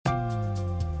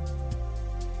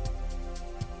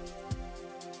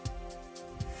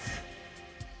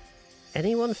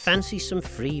Anyone fancy some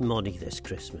free money this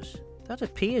Christmas? That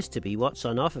appears to be what's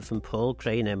on offer from Paul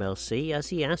Craine MLC as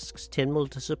he asks Tynwald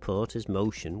to support his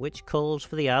motion, which calls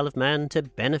for the Isle of Man to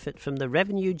benefit from the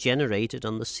revenue generated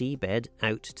on the seabed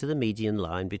out to the median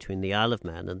line between the Isle of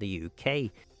Man and the UK.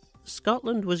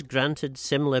 Scotland was granted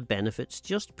similar benefits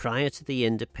just prior to the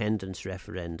independence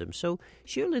referendum, so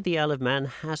surely the Isle of Man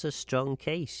has a strong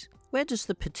case. Where does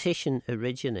the petition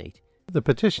originate? The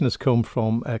petition has come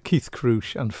from Keith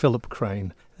Crush and Philip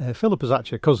Craine. Philip is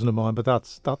actually a cousin of mine, but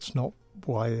that's not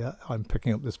why I'm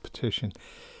picking up this petition.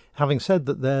 Having said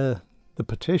that they're the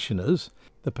petitioners,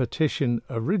 the petition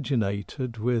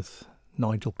originated with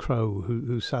Nigel Crowe,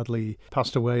 who sadly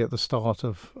passed away at the start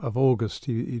of August.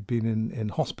 He'd been in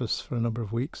hospice for a number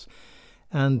of weeks.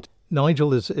 And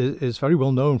Nigel is very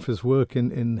well known for his work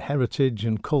in heritage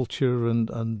and culture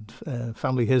and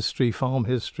family history, farm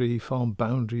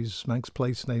boundaries, Manx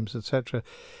place names, etc.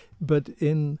 But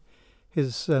in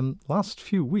his last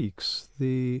few weeks,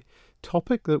 the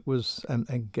topic that was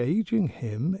engaging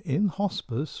him in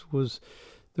hospice was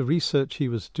the research he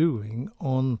was doing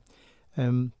on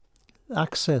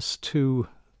access to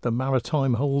the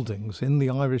maritime holdings in the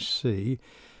Irish Sea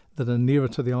that are nearer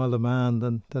to the Isle of Man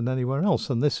than anywhere else.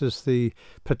 And this is the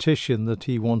petition that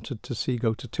he wanted to see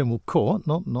go to Tynwald Court,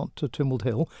 not to Tynwald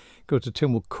Hill, go to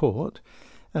Tynwald Court.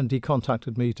 And he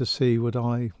contacted me to see would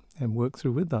I work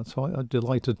through with that. So I'm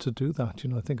delighted to do that.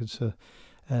 I think it's a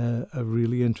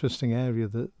really interesting area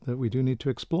that we do need to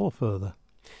explore further.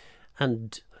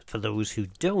 And for those who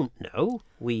don't know,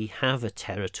 we have a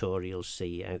territorial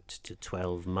sea out to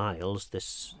 12 miles.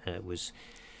 This was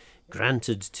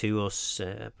granted to us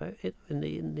about in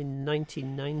the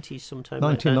 1990s sometime.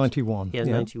 1991. Yeah,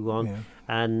 91. Yeah.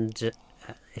 And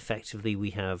effectively we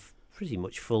have pretty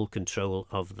much full control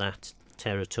of that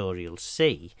territorial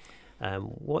sea.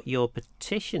 What your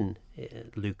petition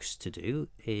looks to do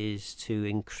is to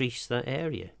increase that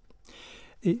area.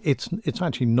 It's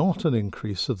actually not an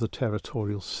increase of the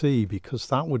territorial sea, because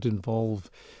that would involve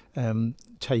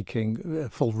taking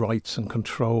full rights and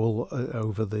control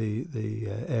over the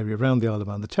area around the Isle of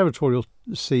Man. The territorial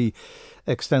sea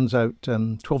extends out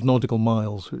 12 nautical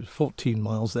miles, 14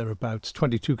 miles thereabouts,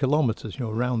 22 kilometres,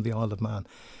 around the Isle of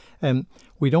Man.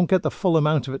 We don't get the full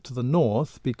amount of it to the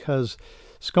north because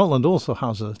Scotland also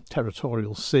has a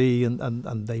territorial sea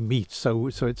and they meet, so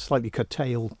it's slightly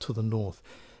curtailed to the north.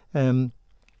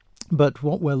 But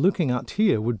what we're looking at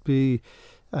here would be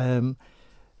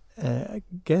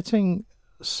getting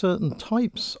certain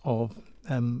types of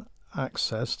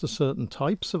access to certain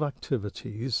types of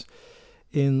activities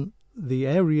in the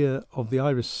area of the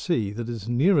Irish Sea that is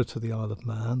nearer to the Isle of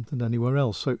Man than anywhere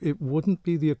else. So it wouldn't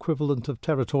be the equivalent of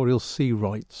territorial sea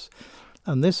rights.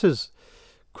 And this is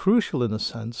crucial in a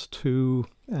sense to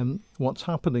what's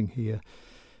happening here.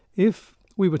 If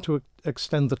we were to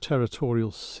extend the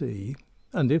territorial sea,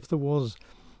 and if there was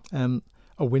a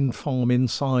wind farm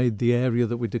inside the area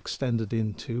that we'd extended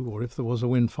into, or if there was a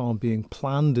wind farm being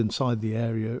planned inside the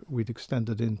area we'd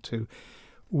extended into,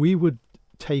 we would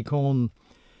take on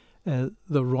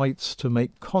the rights to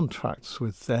make contracts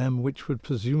with them, which would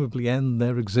presumably end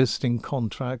their existing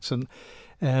contracts.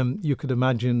 And you could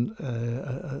imagine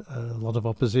a lot of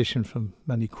opposition from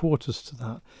many quarters to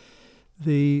that.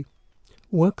 The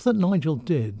work that Nigel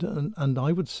did, and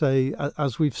I would say,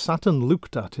 as we've sat and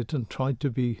looked at it and tried to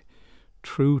be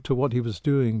true to what he was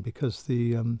doing, because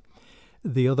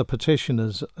the other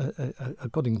petitioners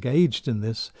got engaged in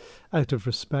this out of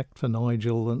respect for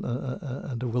Nigel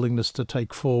and a willingness to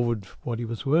take forward what he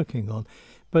was working on.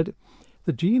 But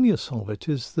the genius of it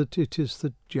is that it is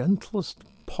the gentlest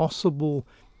possible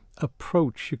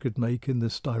approach you could make in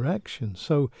this direction.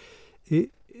 So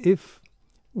if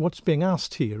what's being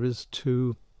asked here is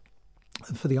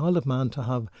for the Isle of Man to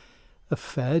have a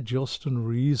fair, just and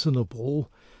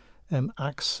reasonable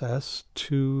access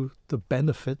to the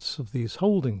benefits of these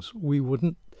holdings. We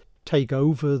wouldn't take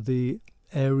over the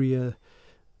area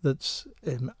that's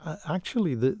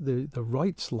actually the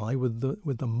rights lie with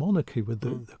the monarchy, with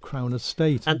the Crown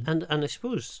estate. And I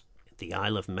suppose the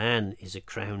Isle of Man is a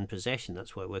Crown possession.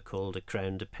 That's why we're called a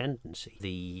Crown dependency.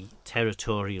 The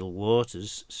territorial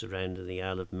waters surrounding the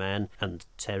Isle of Man and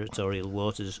territorial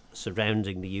waters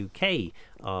surrounding the UK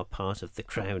are part of the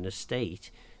Crown estate.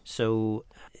 So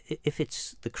if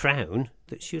it's the Crown,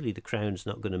 that surely the Crown's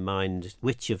not going to mind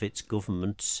which of its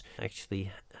governments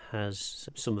actually has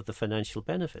some of the financial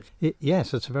benefit.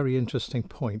 Yes, it's a very interesting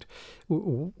point.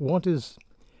 What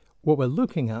we're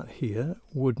looking at here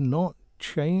would not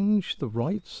change the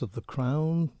rights of the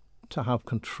Crown to have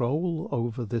control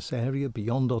over this area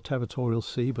beyond our territorial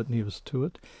sea but nearest to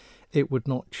it. It would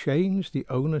not change the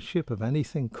ownership of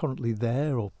anything currently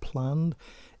there or planned.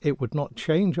 It would not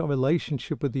change our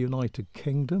relationship with the United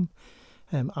Kingdom.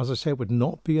 As I say, it would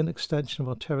not be an extension of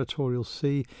our territorial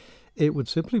sea. It would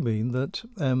simply mean that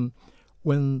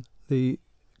when the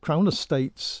Crown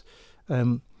Estates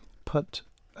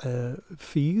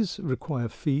require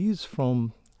fees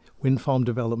from wind farm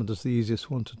development, is the easiest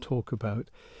one to talk about.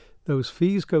 Those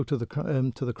fees go to the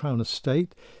Crown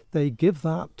Estate. They give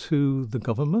that to the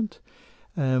government,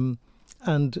 and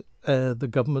the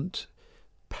government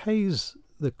pays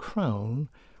the Crown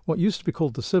what used to be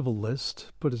called the civil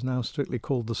list, but is now strictly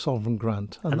called the sovereign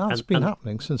grant. And that's been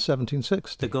happening since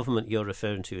 1760. The government you're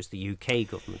referring to is the UK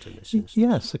government in this instance.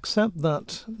 Yes, except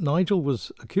that Nigel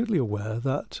was acutely aware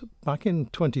that back in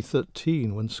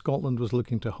 2013, when Scotland was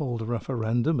looking to hold a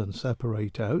referendum and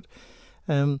separate out,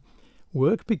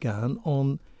 work began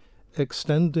on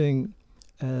extending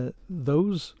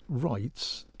those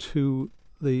rights to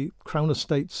the Crown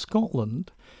Estate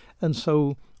Scotland. And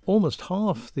so almost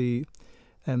half the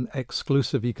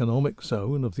exclusive economic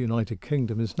zone of the United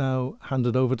Kingdom is now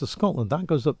handed over to Scotland. That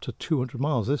goes up to 200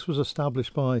 miles. This was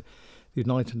established by the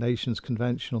United Nations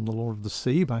Convention on the Law of the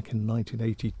Sea back in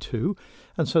 1982.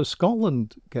 And so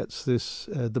Scotland gets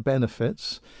the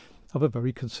benefits of a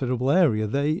very considerable area.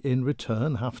 They, in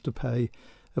return, have to pay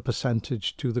a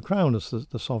percentage to the Crown as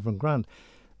the sovereign grant.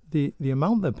 The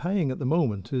amount they're paying at the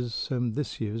moment is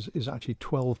this year's is actually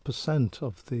 12%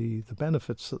 of the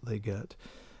benefits that they get.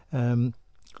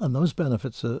 And those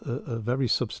benefits are very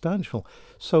substantial.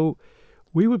 So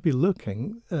we would be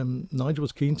looking, Nigel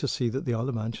was keen to see that the Isle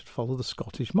of Man should follow the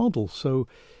Scottish model. So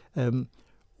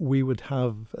we would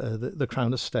have the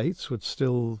Crown Estates would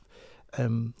still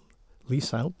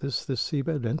lease out this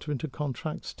seabed, enter into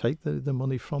contracts, take the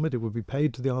money from it. It would be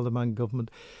paid to the Isle of Man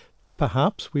government.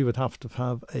 Perhaps we would have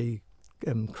a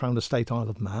Crown Estate Isle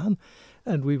of Man,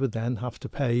 and we would then have to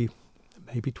pay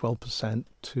maybe 12%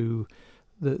 to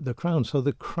the Crown. So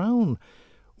the Crown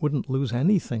wouldn't lose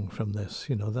anything from this,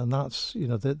 then that's,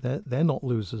 they're not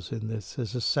losers in this.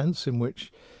 There's a sense in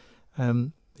which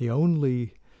the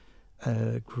only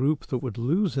group that would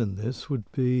lose in this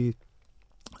would be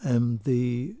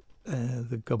the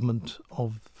government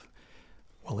of,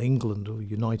 England or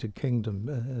United Kingdom,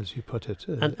 as you put it.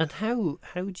 And how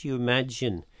do you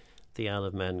imagine the Isle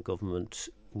of Man government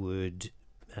would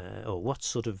or what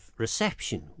sort of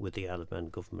reception would the Isle of Man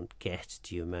government get,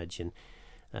 do you imagine,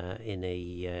 in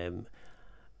a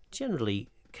generally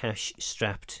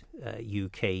cash-strapped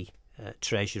UK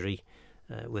treasury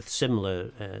with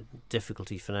similar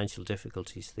financial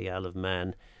difficulties to the Isle of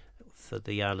Man, for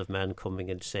the Isle of Man coming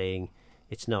and saying,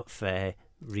 it's not fair,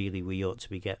 really we ought to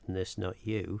be getting this, not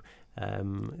you.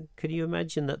 Can you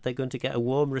imagine that they're going to get a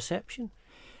warm reception?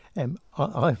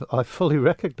 I fully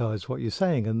recognise what you're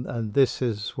saying, and this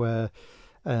is where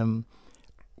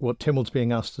what Tynwald's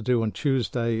being asked to do on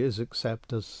Tuesday is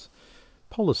accept as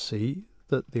policy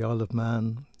that the Isle of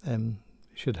Man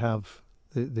should have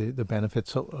the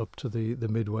benefits up to the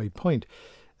midway point.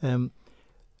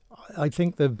 I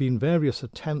think there have been various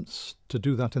attempts to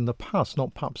do that in the past,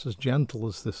 not perhaps as gentle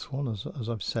as this one, as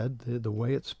I've said, the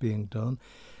way it's being done,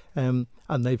 and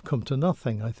they've come to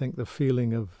nothing. I think the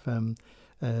feeling of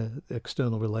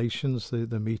external relations,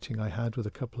 the meeting I had with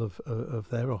a couple of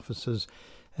their officers,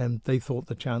 they thought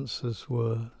the chances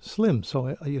were slim.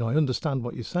 So I understand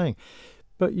what you're saying,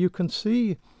 but you can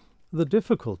see the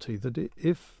difficulty that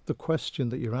if the question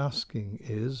that you're asking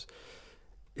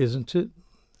isn't it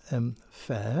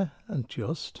fair and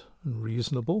just and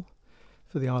reasonable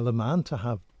for the Isle of Man to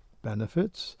have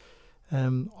benefits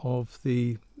of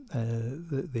the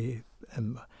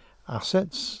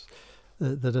assets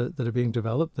that are being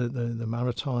developed, the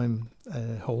maritime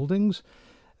holdings,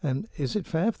 is it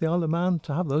fair for the Isle of Man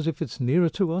to have those if it's nearer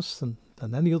to us than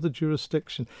any other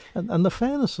jurisdiction? And the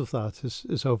fairness of that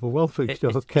is overwhelming.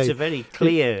 It's a very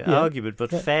clear argument, but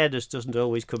fairness doesn't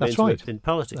always come into it in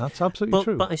politics. That's absolutely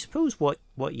true. But I suppose what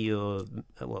the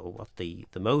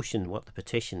motion, what the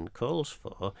petition calls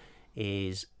for,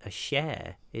 is a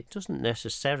share. It doesn't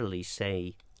necessarily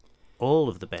say all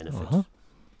of the benefits.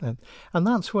 Uh-huh. And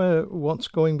that's where what's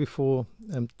going before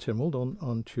Tynwald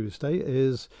on Tuesday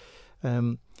is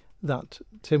that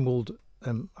Tynwald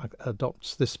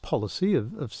adopts this policy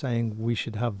of saying we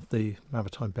should have the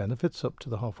maritime benefits up to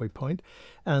the halfway point,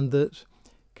 and that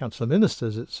Council of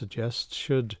Ministers, it suggests,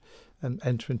 should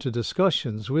enter into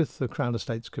discussions with the Crown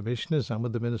Estates Commissioners and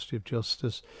with the Ministry of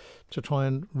Justice to try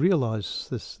and realise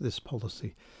this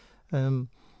policy.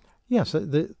 Yes,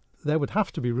 there would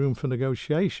have to be room for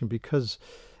negotiation, because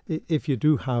if you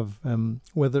do have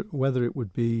whether it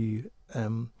would be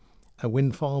a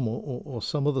wind farm or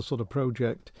some other sort of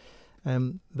project,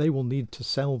 they will need to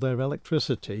sell their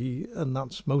electricity, and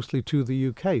that's mostly to the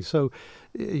UK. So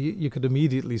you could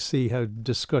immediately see how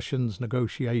discussions,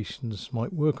 negotiations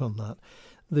might work on that.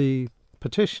 The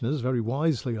petitioners, very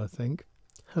wisely, I think,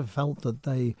 have felt that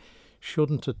they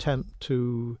shouldn't attempt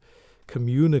to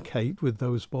communicate with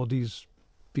those bodies,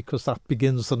 because that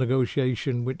begins the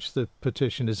negotiation which the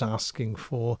petition is asking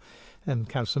for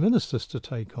council ministers to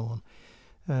take on.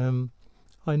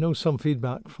 I know some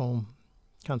feedback from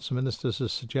council ministers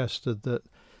has suggested that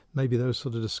maybe those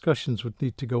sort of discussions would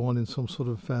need to go on in some sort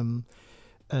of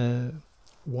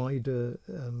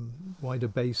wider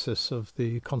basis of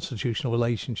the constitutional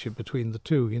relationship between the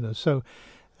two. So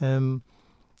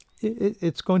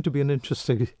it's going to be an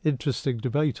interesting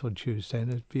debate on Tuesday,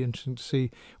 and it'd be interesting to see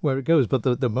where it goes. But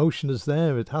the motion is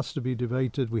there; it has to be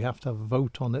debated. We have to have a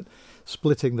vote on it,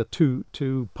 splitting the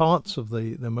two parts of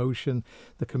the motion,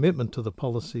 the commitment to the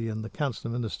policy, and the council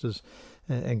of ministers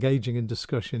engaging in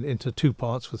discussion into two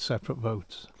parts with separate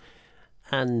votes.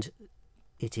 And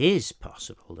it is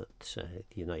possible that the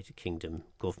United Kingdom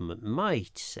government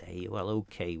might say, well,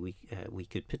 OK, we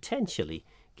could potentially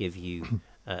give you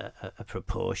a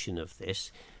proportion of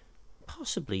this.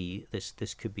 Possibly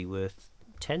this could be worth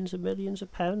tens of millions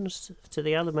of pounds to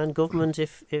the Isle of Man government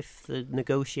if the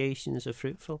negotiations are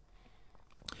fruitful.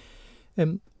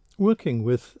 Working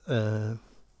with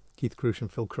Keith Crush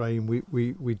and Phil Craine,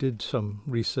 we did some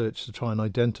research to try and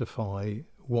identify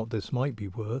what this might be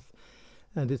worth,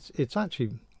 and it's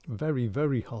actually very,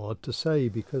 very hard to say,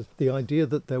 because the idea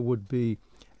that there would be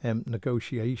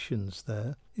negotiations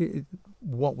there,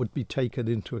 what would be taken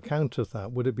into account of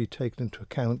that? Would it be taken into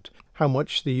account how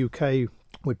much the UK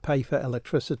would pay for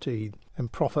electricity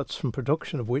and profits from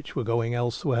production of which were going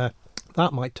elsewhere?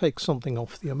 That might take something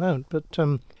off the amount, but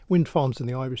wind farms in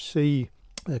the Irish Sea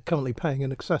are currently paying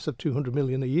in excess of 200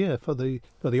 million a year for the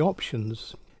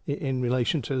options in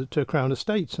relation to Crown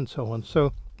estates and so on.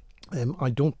 So I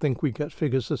don't think we get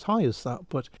figures as high as that,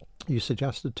 but you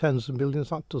suggested tens of millions.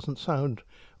 That doesn't sound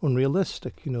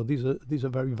unrealistic. These are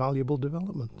very valuable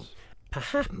developments.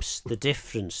 Perhaps the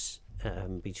difference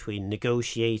between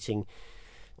negotiating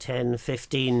 10,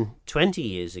 15, 20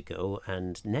 years ago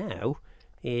and now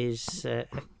is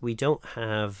we don't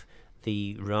have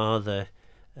the rather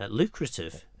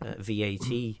lucrative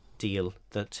VAT deal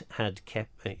that had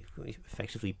kept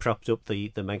effectively propped up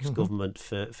the Manx government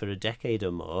for a decade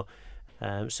or more.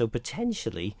 So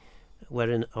potentially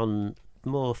we're on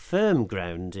more firm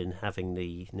ground in having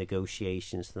the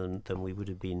negotiations than we would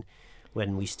have been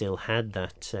when we still had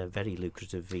that very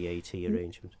lucrative VAT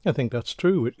arrangement. I think that's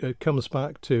true. It comes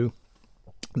back to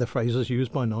the phrases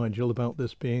used by Nigel about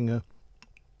this being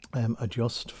a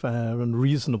just, fair and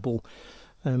reasonable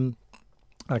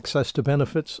access to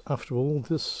benefits. After all,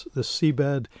 this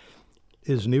seabed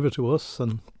is nearer to us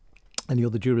than any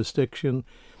other jurisdiction.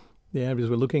 The areas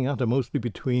we're looking at are mostly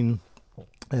between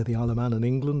the Isle of Man and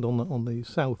England on the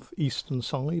southeastern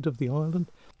side of the island.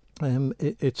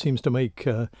 It seems to make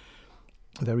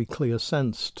very clear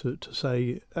sense to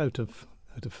say, out of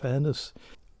fairness,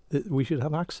 that we should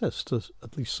have access to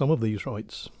at least some of these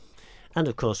rights. And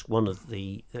of course, one of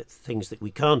the things that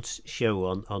we can't show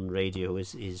on radio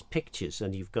is pictures,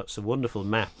 and you've got some wonderful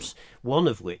maps, one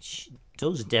of which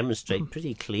does demonstrate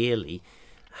pretty clearly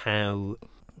how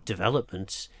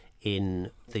developments in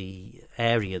the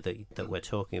area that we're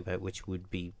talking about, which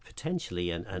would be potentially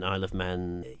an Isle of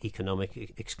Man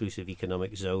exclusive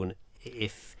economic zone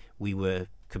if we were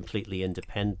completely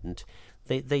independent,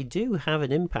 they do have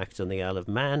an impact on the Isle of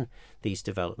Man, these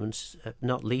developments,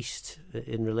 not least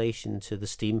in relation to the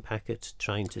steam packet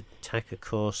trying to tack a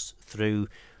course through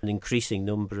an increasing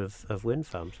number of wind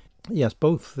farms. Yes,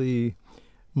 both the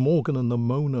Morgan and the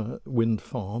Mona wind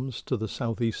farms to the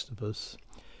southeast of us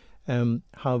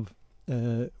have,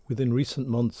 within recent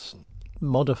months,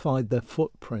 modified their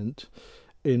footprint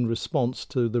in response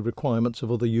to the requirements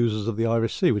of other users of the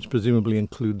Irish Sea, which presumably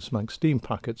includes Manx steam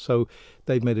packets. So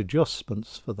they've made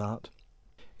adjustments for that.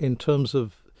 In terms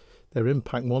of their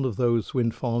impact, one of those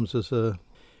wind farms is a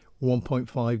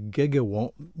 1.5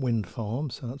 gigawatt wind farm,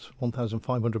 so that's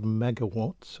 1,500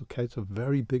 megawatts. Okay, it's a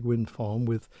very big wind farm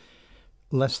with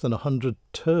less than 100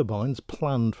 turbines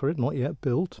planned for it, not yet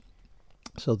built.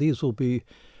 So these will be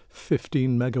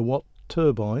 15 megawatt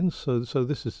turbines. So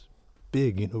this is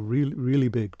big, really, really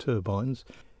big turbines.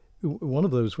 One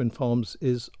of those wind farms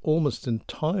is almost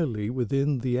entirely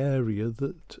within the area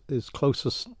that is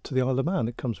closest to the Isle of Man.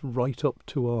 It comes right up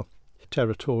to our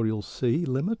territorial sea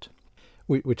limit,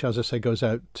 which, as I say, goes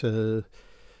out to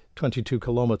 22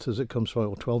 kilometres, it comes from,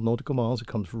 or 12 nautical miles, it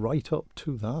comes right up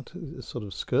to that. It sort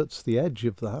of skirts the edge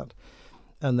of that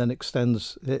and then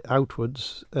extends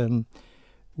outwards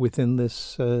within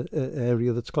this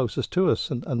area that's closest to us.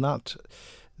 And that,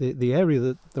 the area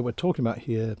that we're talking about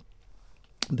here,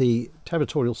 the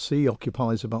territorial sea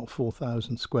occupies about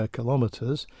 4,000 square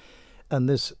kilometres, and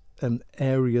this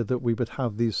area that we would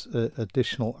have these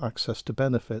additional access to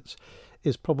benefits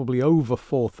is probably over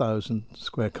 4,000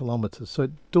 square kilometres. So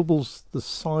it doubles the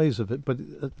size of it. But,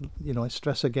 I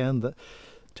stress again that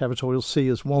territorial sea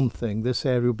is one thing. This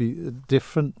area will be a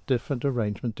different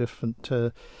arrangement, different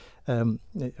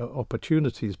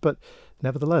opportunities. But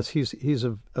nevertheless, he's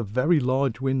a very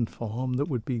large wind farm that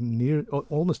would be near,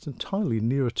 almost entirely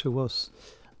nearer to us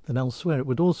than elsewhere. It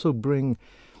would also bring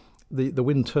the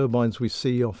wind turbines we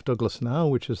see off Douglas now,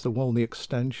 which is the Walney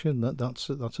extension. That's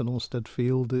an Orsted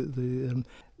field.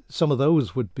 Some of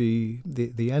those would be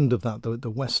the end of that. The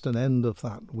western end of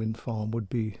that wind farm would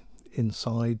be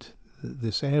inside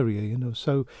this area.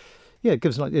 So yeah,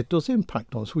 it does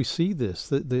impact on us. We see this.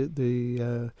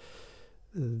 The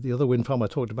other wind farm I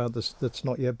talked about, that's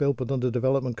not yet built but under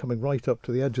development, coming right up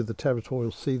to the edge of the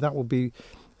territorial sea, that will be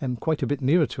quite a bit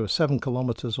nearer to us, 7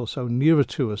 kilometres or so nearer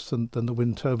to us than the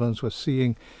wind turbines we're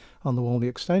seeing on the Walney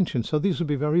extension. So these would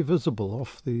be very visible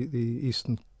off the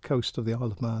eastern coast of the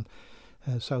Isle of Man,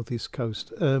 southeast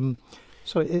coast. This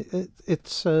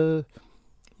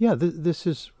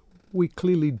is, we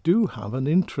clearly do have an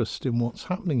interest in what's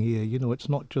happening here. It's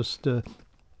not just a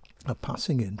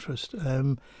passing interest.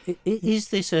 Is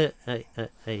this a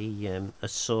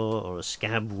sore or a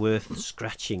scab worth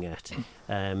scratching at?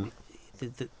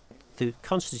 The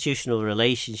constitutional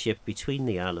relationship between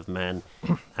the Isle of Man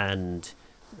and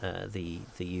the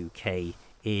UK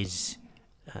is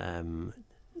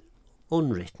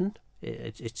unwritten.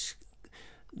 It's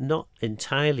not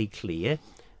entirely clear.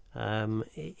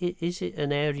 Is it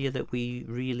an area that we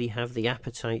really have the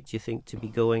appetite, do you think, to be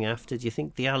going after? Do you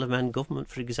think the Isle of Man government,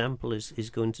 for example, is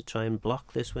going to try and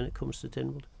block this when it comes to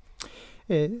Tynwald?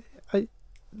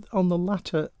 On the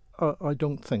latter, I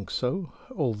don't think so,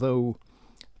 although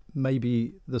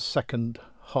maybe the second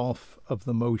half of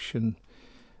the motion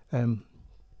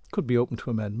could be open to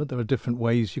amendment. There are different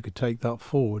ways you could take that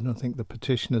forward, and I think the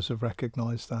petitioners have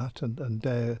recognised that and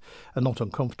are not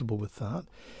uncomfortable with that.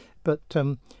 But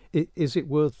is it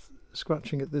worth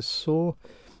scratching at this sore?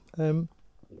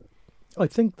 I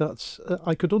think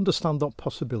I could understand that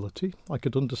possibility. I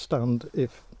could understand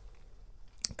if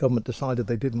government decided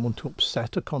they didn't want to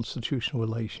upset a constitutional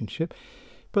relationship.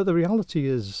 But the reality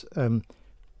is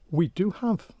we do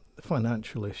have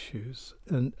financial issues,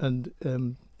 and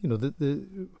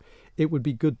it would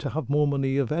be good to have more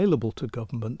money available to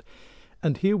government.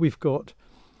 And here we've got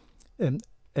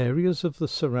areas of the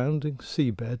surrounding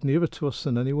seabed nearer to us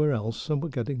than anywhere else, and we're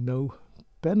getting no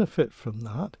benefit from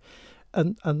that.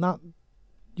 And that,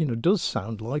 does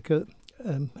sound like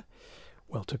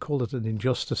to call it an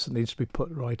injustice that needs to be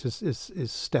put right is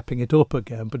stepping it up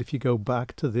again. But if you go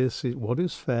back to this, what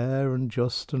is fair and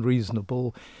just and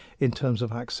reasonable in terms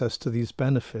of access to these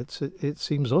benefits, it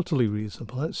seems utterly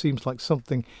reasonable. It seems like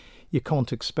something you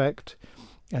can't expect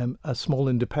a small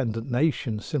independent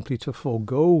nation simply to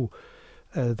forego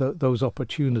those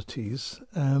opportunities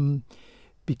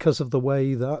because of the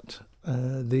way that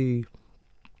the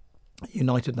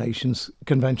United Nations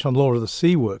Convention on Law of the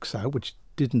Sea works out, which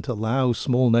didn't allow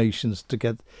small nations to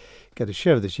get a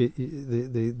share of this.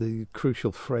 The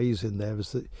crucial phrase in there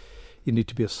is that you need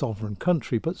to be a sovereign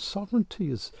country, but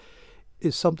sovereignty is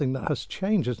something that has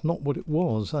changed. It's not what it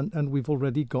was, and we've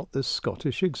already got this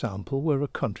Scottish example where a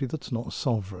country that's not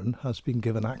sovereign has been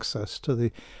given access to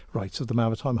the rights of the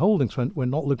maritime holdings. We're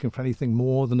not looking for anything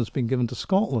more than has been given to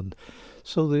Scotland.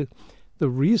 So the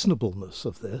reasonableness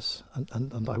of this,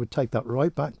 and I would take that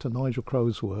right back to Nigel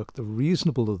Crowe's work, the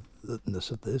reasonableness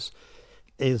of this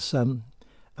is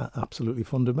absolutely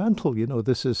fundamental.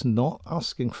 This is not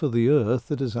asking for the earth,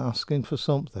 it is asking for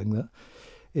something that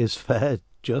is fair,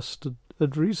 just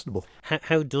and reasonable.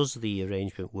 How does the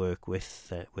arrangement work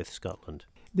with Scotland?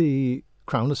 The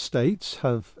Crown Estates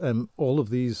have all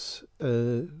of these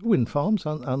wind farms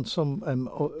and some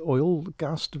oil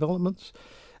gas developments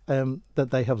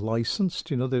that they have licensed.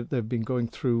 They've been going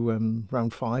through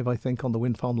round 5, I think, on the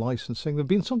wind farm licensing. There have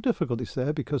been some difficulties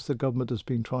there because the government has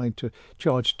been trying to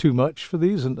charge too much for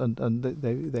these, and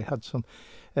they had some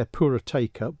poorer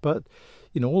take-up. But,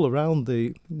 all around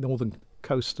the northern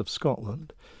coast of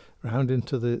Scotland, round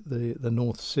into the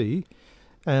North Sea,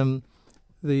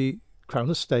 the Crown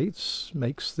Estates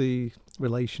makes the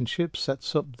relationship,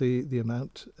 sets up the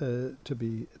amount to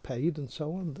be paid and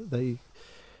so on. They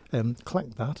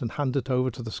collect that and hand it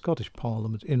over to the Scottish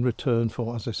Parliament in return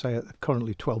for, as I say,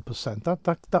 currently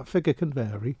 12%. That figure can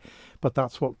vary, but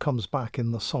that's what comes back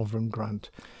in the sovereign grant.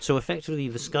 So effectively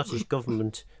the Scottish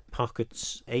Government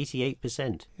pockets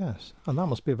 88%. Yes, and that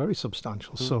must be a very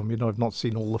substantial sum. I've not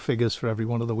seen all the figures for every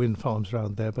one of the wind farms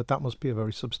around there, but that must be a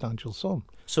very substantial sum.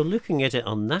 So looking at it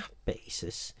on that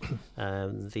basis,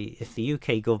 if the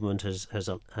UK government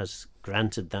has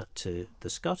granted that to the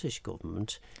Scottish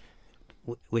government,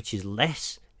 which is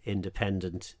less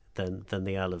independent than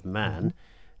the Isle of Man,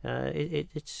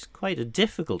 it's quite a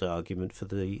difficult argument for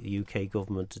the UK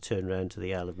government to turn around to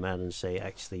the Isle of Man and say,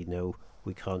 actually, no,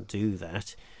 we can't do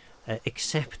that.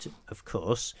 Except, of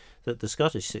course, that the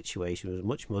Scottish situation was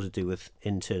much more to do with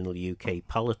internal UK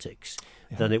politics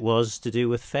than it was to do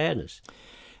with fairness.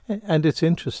 And it's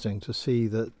interesting to see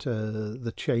that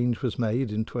the change was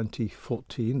made in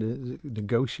 2014,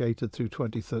 negotiated through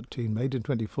 2013, made in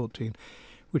 2014,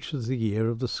 which was the year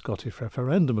of the Scottish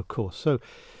referendum, of course. So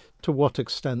to what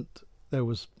extent there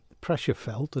was pressure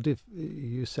felt that if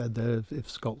you said there, if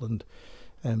Scotland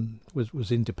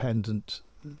was independent,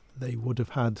 they would have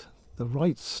had the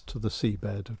rights to the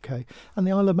seabed, okay? And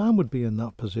the Isle of Man would be in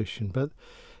that position, but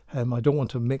I don't want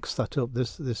to mix that up.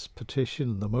 This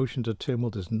petition, the motion to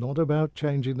Tynwald, is not about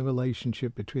changing the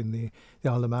relationship between the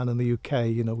Isle of Man and the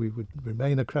UK. We would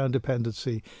remain a Crown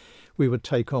dependency. We would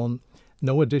take on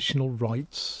no additional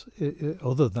rights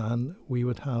other than we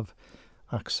would have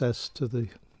access to the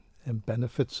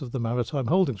benefits of the maritime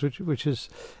holdings, which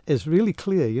is really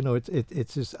clear.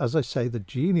 It is, as I say, the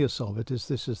genius of it is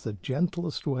this is the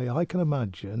gentlest way I can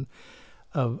imagine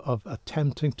of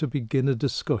attempting to begin a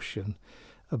discussion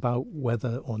about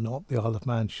whether or not the Isle of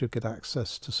Man should get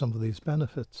access to some of these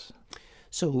benefits.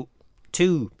 So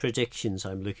 2 predictions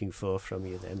I'm looking for from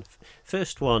you then.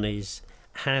 First one is,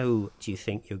 how do you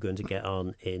think you're going to get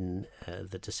on in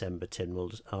the December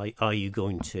Tynwald? Are you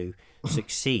going to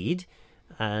succeed?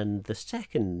 And the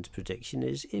second prediction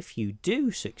is, if you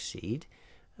do succeed,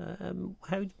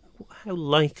 how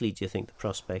likely do you think the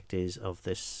prospect is of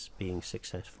this being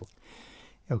successful?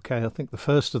 Okay, I think the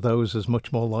first of those is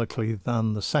much more likely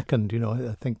than the second.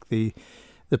 I think the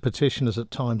petitioners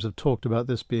at times have talked about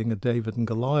this being a David and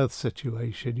Golliath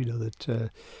situation.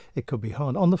 That it could be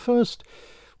hard. On the first,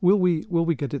 will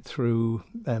we get it through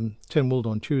Tynwald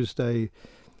on Tuesday?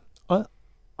 I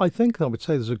think I would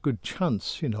say there's a good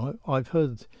chance. I've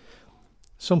heard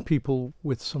some people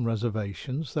with some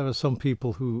reservations. There are some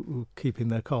people who are keeping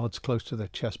their cards close to their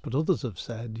chest, but others have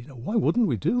said, why wouldn't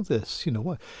we do this?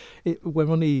 We're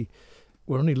only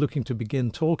looking to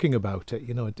begin talking about it.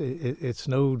 It's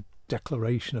no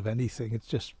declaration of anything. It's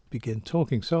just begin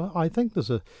talking. So I think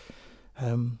there's a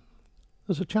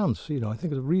chance. I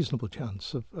think there's a reasonable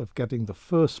chance of getting the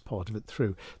first part of it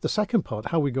through. The second part,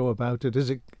 how we go about it, is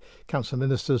it council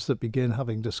ministers that begin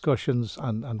having discussions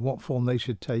and what form they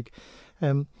should take.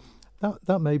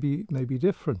 That may be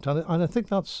different, and I think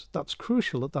that's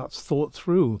crucial that that's thought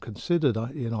through, considered.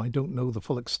 I don't know the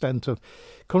full extent of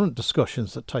current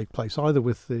discussions that take place either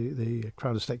with the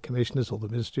Crown Estate Commissioners or the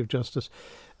Ministry of Justice.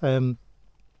 So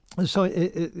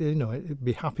it'd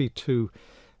be happy to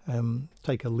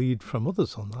take a lead from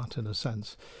others on that, in a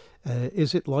sense.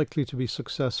 Is it likely to be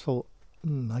successful?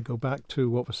 I go back to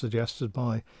what was suggested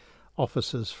by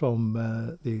officers from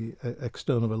the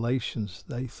external relations.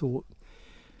 They thought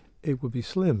it would be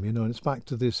slim, and it's back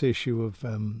to this issue of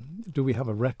do we have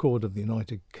a record of the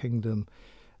United Kingdom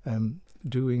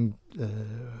doing the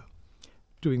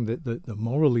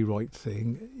morally right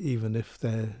thing, even if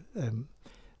their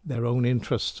own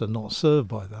interests are not served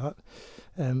by that.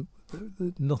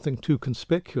 Nothing too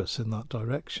conspicuous in that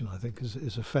direction, I think,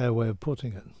 is a fair way of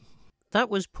putting it.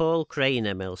 That was Paul Craine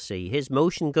MLC. His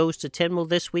motion goes to Tynwald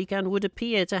this week and would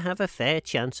appear to have a fair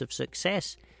chance of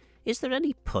success. Is there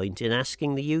any point in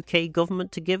asking the UK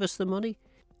government to give us the money?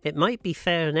 It might be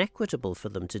fair and equitable for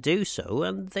them to do so,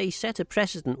 and they set a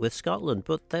precedent with Scotland,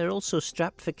 but they're also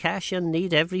strapped for cash and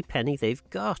need every penny they've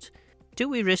got. Do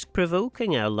we risk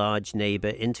provoking our large neighbour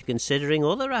into considering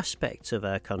other aspects of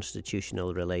our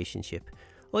constitutional relationship?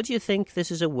 Or do you think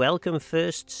this is a welcome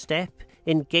first step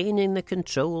in gaining the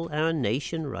control our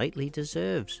nation rightly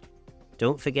deserves?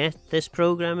 Don't forget, this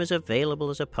programme is available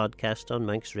as a podcast on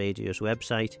Manx Radio's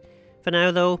website. For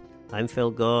now, though, I'm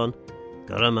Phil Gaughan.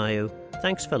 Goramayu.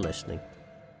 Thanks for listening.